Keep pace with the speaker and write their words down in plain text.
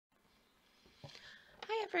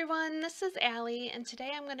everyone, this is Allie, and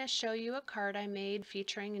today I'm going to show you a card I made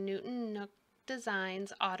featuring Nook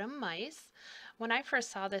Designs Autumn Mice. When I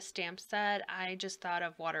first saw this stamp set, I just thought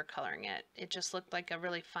of watercoloring it. It just looked like a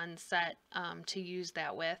really fun set to use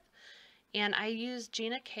that with. And I used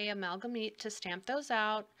Gina K Amalgamate to stamp those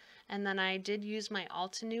out, and then I did use my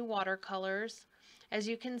Altenew watercolors. As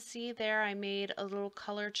you can see there, I made a little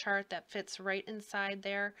color chart that fits right inside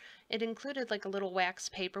there. It included like a little wax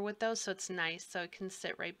paper with those, so it's nice, so it can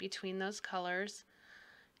sit right between those colors.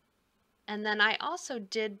 And then I also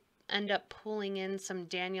did end up pulling in some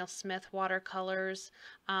Daniel Smith watercolors.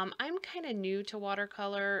 I'm kind of new to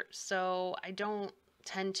watercolor, so I don't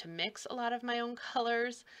tend to mix a lot of my own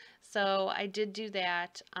colors, so I did do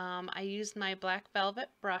that. I used my black velvet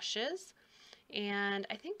brushes, and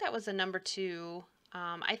I think that was a number 2.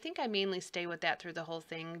 I think I mainly stay with that through the whole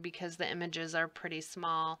thing because the images are pretty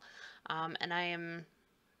small, and I am,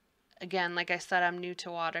 again, like I said, I'm new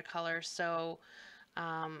to watercolor, so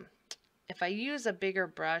if I use a bigger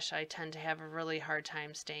brush, I tend to have a really hard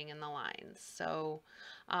time staying in the lines. So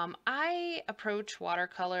I approach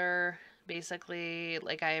watercolor basically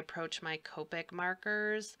like I approach my Copic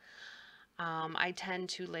markers. I tend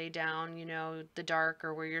to lay down, the dark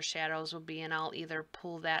or where your shadows will be, and I'll either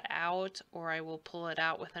pull that out or I will pull it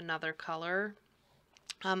out with another color.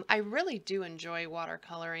 I really do enjoy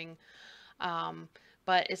watercoloring,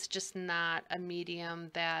 but it's just not a medium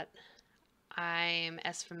that I'm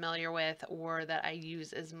as familiar with or that I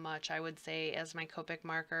use as much, I would say, as my Copic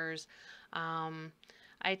markers.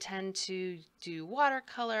 I tend to do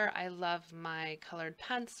watercolor. I love my colored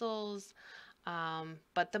pencils.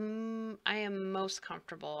 But I am most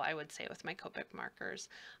comfortable, I would say, with my Copic markers.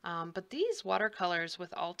 But these watercolors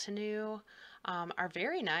with Altenew are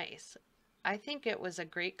very nice. I think it was a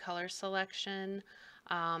great color selection.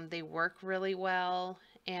 They work really well,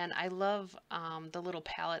 and I love the little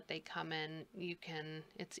palette they come in.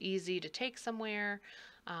 It's easy to take somewhere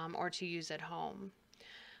or to use at home.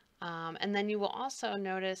 And then you will also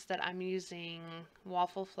notice that I'm using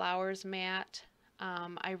Waffle Flowers matte.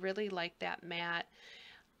 I really like that matte.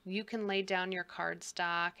 You can lay down your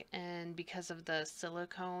cardstock, and because of the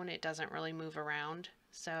silicone, it doesn't really move around.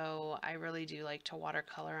 So I really do like to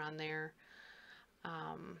watercolor on there.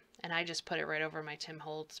 And I just put it right over my Tim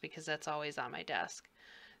Holtz because that's always on my desk.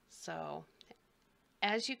 So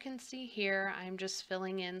as you can see here, I'm just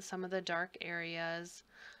filling in some of the dark areas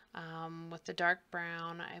with the dark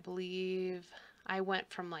brown. I believe I went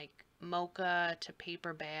from like mocha to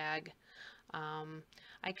paper bag.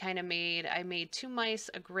 I made 2 mice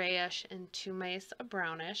a grayish and 2 mice a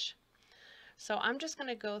brownish. So I'm just going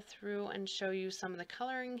to go through and show you some of the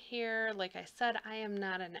coloring here. Like I said, I am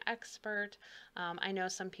not an expert. I know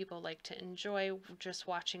some people like to enjoy just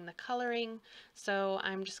watching the coloring. So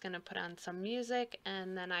I'm just going to put on some music,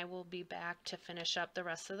 and then I will be back to finish up the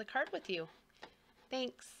rest of the card with you.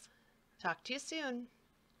 Thanks. Talk to you soon.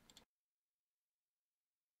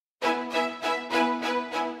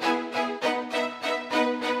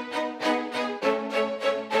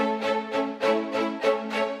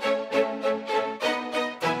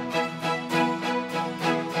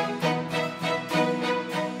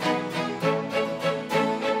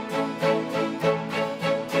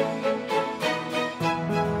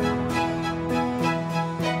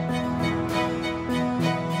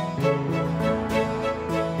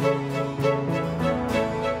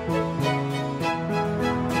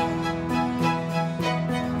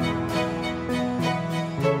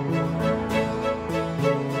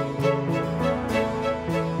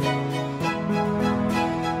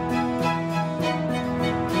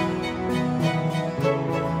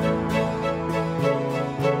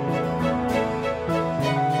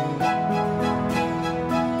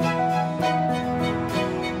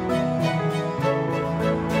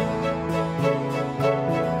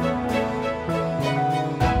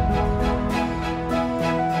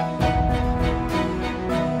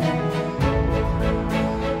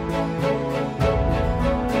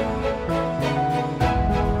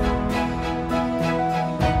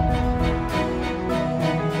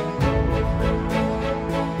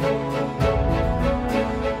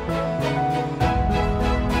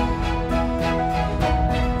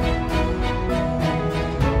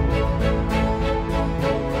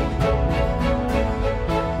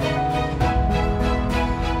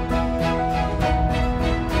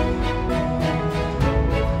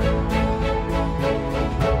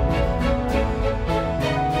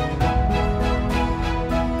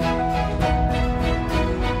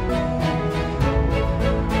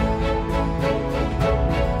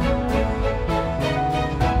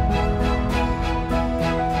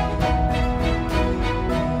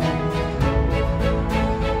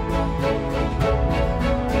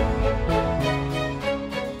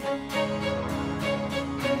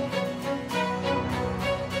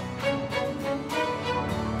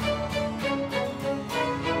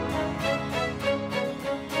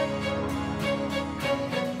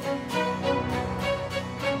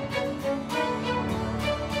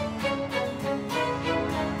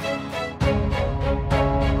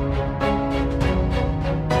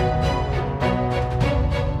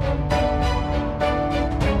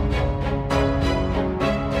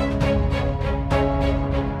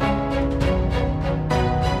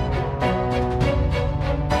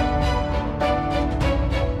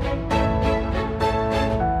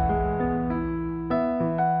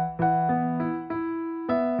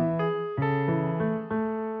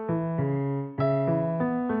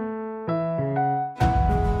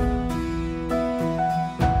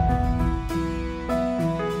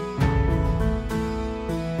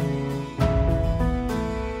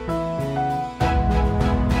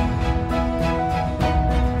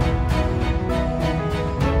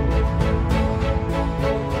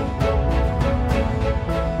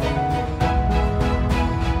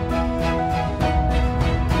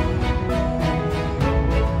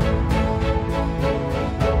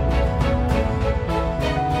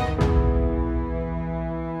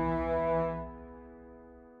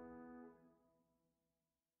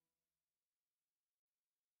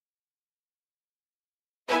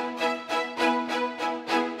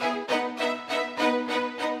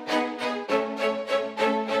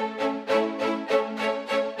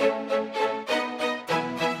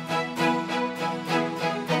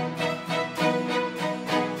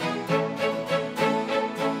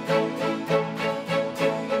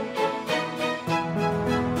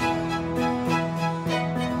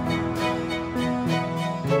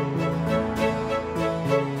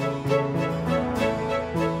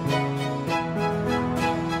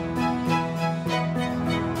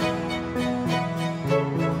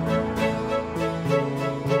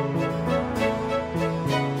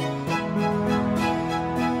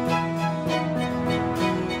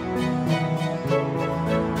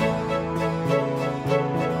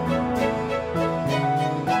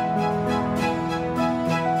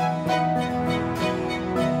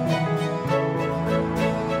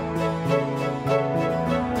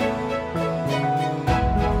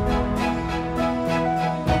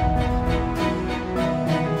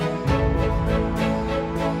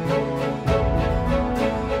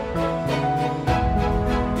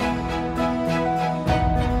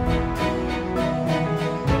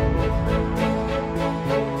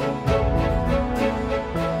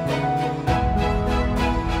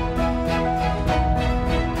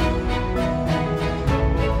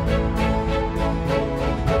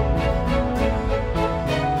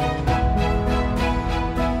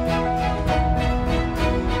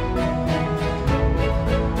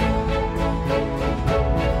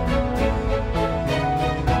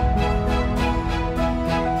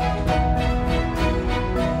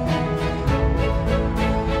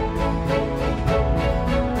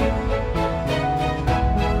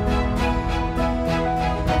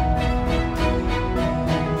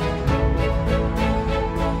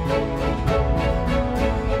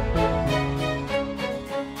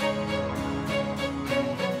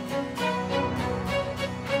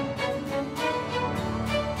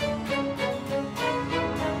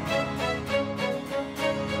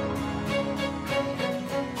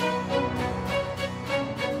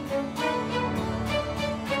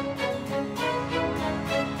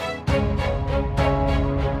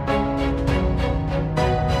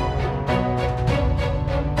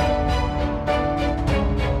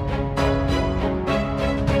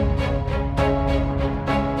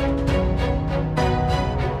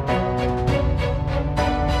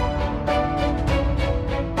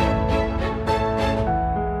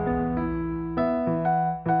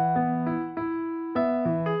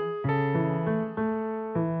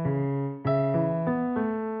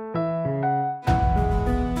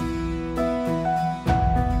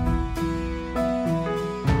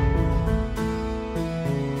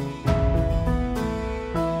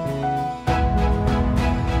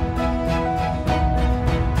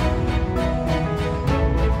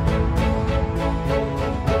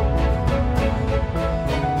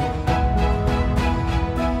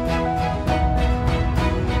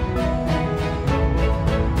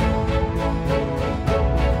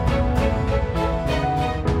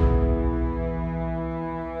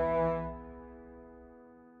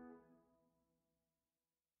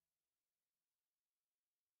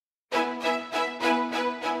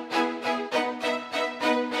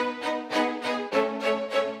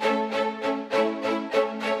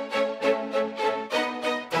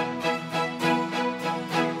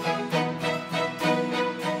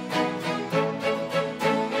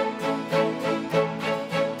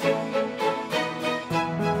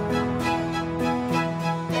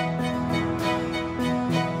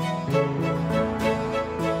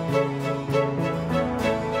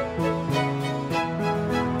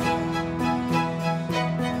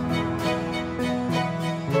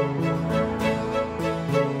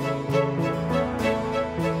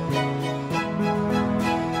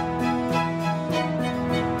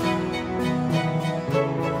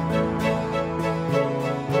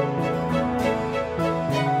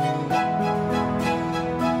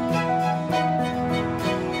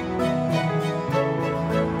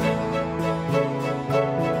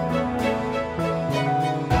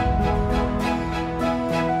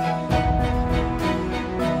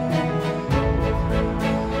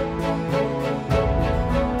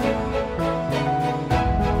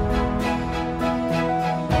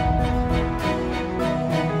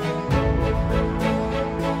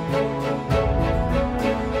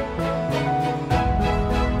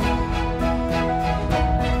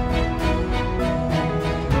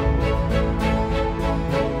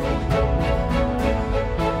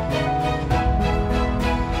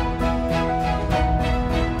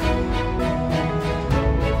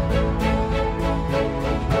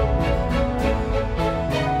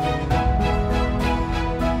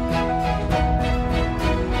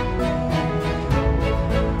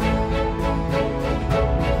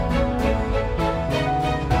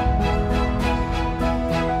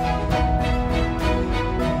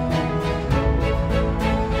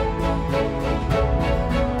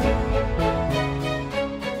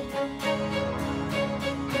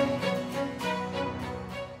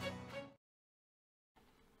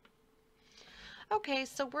 Okay,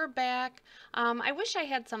 so we're back. I wish I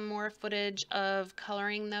had some more footage of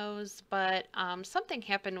coloring those, but something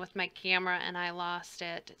happened with my camera and I lost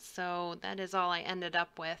it, so that is all I ended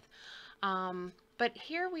up with. But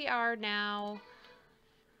here we are now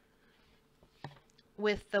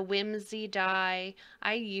with the Whimsy die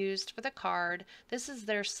I used for the card. This is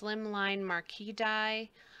their slimline marquee die.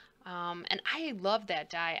 And I love that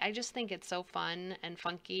die. I just think it's so fun and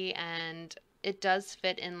funky, and it does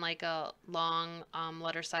fit in like a long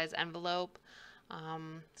letter size envelope,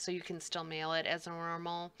 so you can still mail it as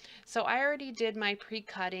normal. So I already did my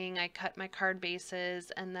pre-cutting. I cut my card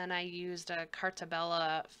bases, and then I used a Carte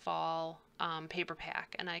Bella fall paper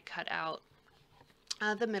pack, and I cut out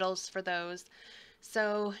the middles for those.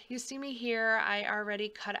 So you see me here, I already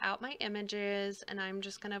cut out my images, and I'm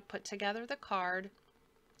just going to put together the card.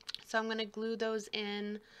 So I'm going to glue those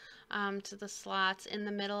in to the slots. In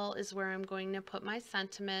the middle is where I'm going to put my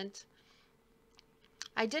sentiment.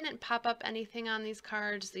 I didn't pop up anything on these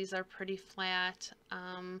cards. These are pretty flat.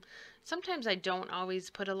 Sometimes I don't always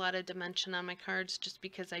put a lot of dimension on my cards just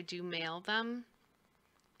because I do mail them.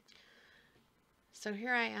 So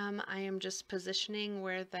here I am just positioning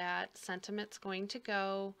where that sentiment's going to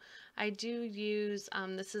go. I do use,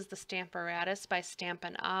 this is the Stamparatus by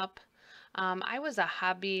Stampin' Up. I was a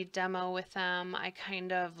hobby demo with them. I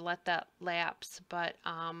kind of let that lapse, but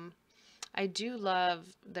I do love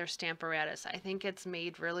their Stamparatus. I think it's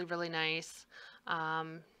made really, really nice,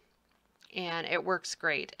 and it works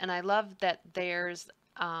great. And I love that there's,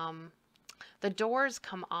 the doors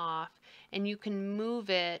come off and you can move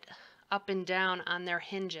it up and down on their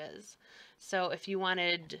hinges. So if you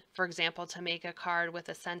wanted, for example, to make a card with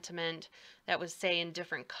a sentiment that was, say, in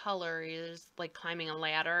different colors, like climbing a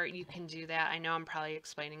ladder, you can do that. I know I'm probably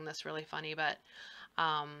explaining this really funny, but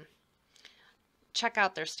check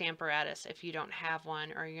out their Stamparatus if you don't have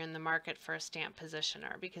one or you're in the market for a stamp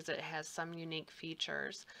positioner, because it has some unique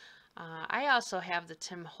features. I also have the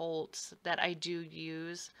Tim Holtz that I do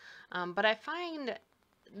use, but I find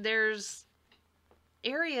there's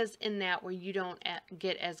areas in that where you don't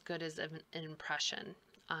get as good as an impression.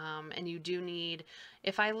 And you do need,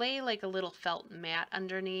 if I lay like a little felt mat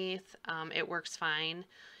underneath, it works fine.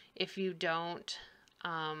 If you don't,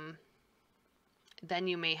 then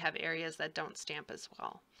you may have areas that don't stamp as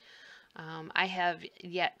well. I have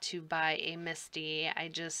yet to buy a Misty. I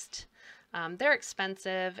just, they're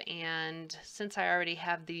expensive, and since I already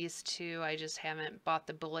have these two, I just haven't bought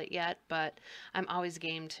the bullet yet, but I'm always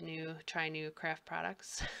game to try new craft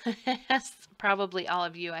products. As probably all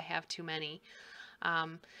of you, I have too many.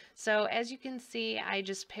 So as you can see, I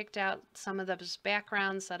just picked out some of those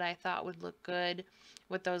backgrounds that I thought would look good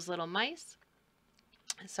with those little mice.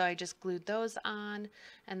 So I just glued those on,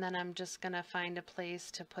 and then I'm just going to find a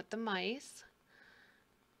place to put the mice.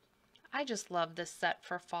 I just love this set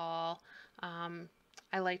for fall.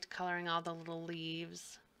 I liked coloring all the little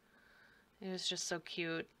leaves. It was just so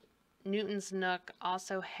cute. Newton's Nook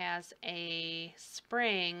also has a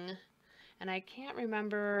spring, and I can't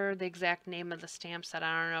remember the exact name of the stamp set.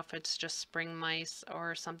 I don't know if it's just spring mice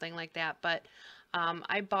or something like that, but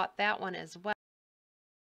I bought that one as well.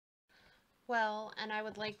 And I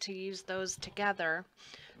would like to use those together.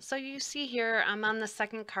 So you see here, I'm on the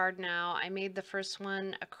second card now. I made the first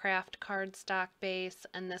one a craft cardstock base,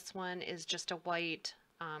 and this one is just a white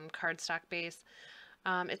cardstock base.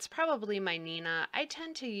 It's probably my Nina. I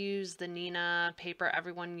tend to use the Nina paper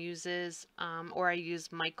everyone uses, or I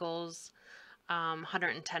use Michael's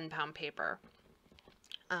 110-pound paper.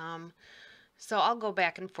 So I'll go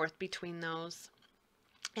back and forth between those.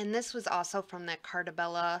 And this was also from that Carte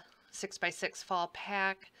Bella 6x6 fall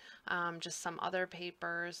pack. Just some other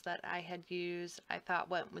papers that I had used I thought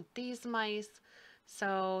went with these mice.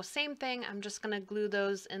 So same thing, I'm just going to glue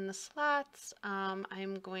those in the slots.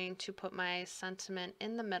 I'm going to put my sentiment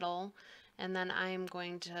in the middle, and then I'm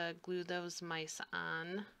going to glue those mice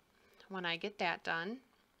on when I get that done.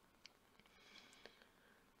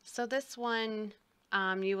 So this one,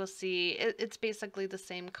 you will see it's basically the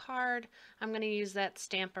same card. I'm going to use that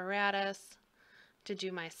Stamparatus to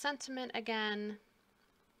do my sentiment again.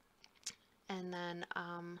 And then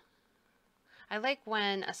I like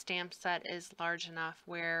when a stamp set is large enough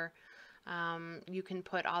where you can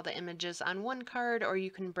put all the images on one card, or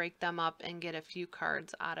you can break them up and get a few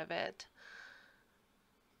cards out of it.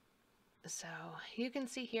 So you can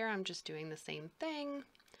see here I'm just doing the same thing.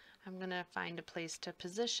 I'm going to find a place to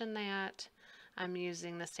position that. I'm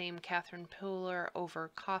using the same Catherine Pooler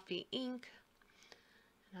over coffee ink.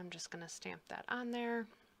 And I'm just going to stamp that on there.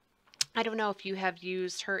 I don't know if you have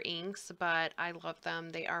used her inks, but I love them.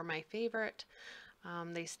 They are my favorite.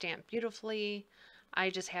 They stamp beautifully. I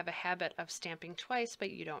just have a habit of stamping twice,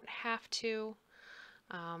 but you don't have to.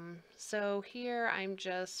 So here I'm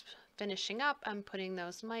just finishing up. I'm putting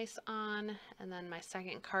those mice on, and then my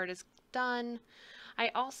second card is done. I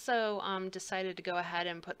also decided to go ahead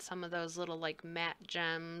and put some of those little like matte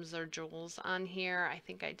gems or jewels on here. I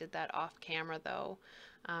think I did that off camera though,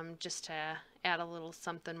 just to add a little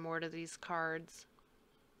something more to these cards.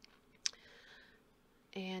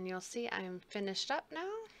 And you'll see I'm finished up now.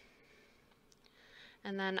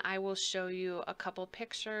 And then I will show you a couple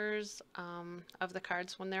pictures of the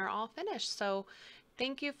cards when they're all finished. So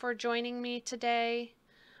thank you for joining me today,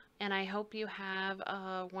 and I hope you have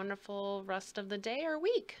a wonderful rest of the day or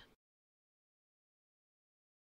week.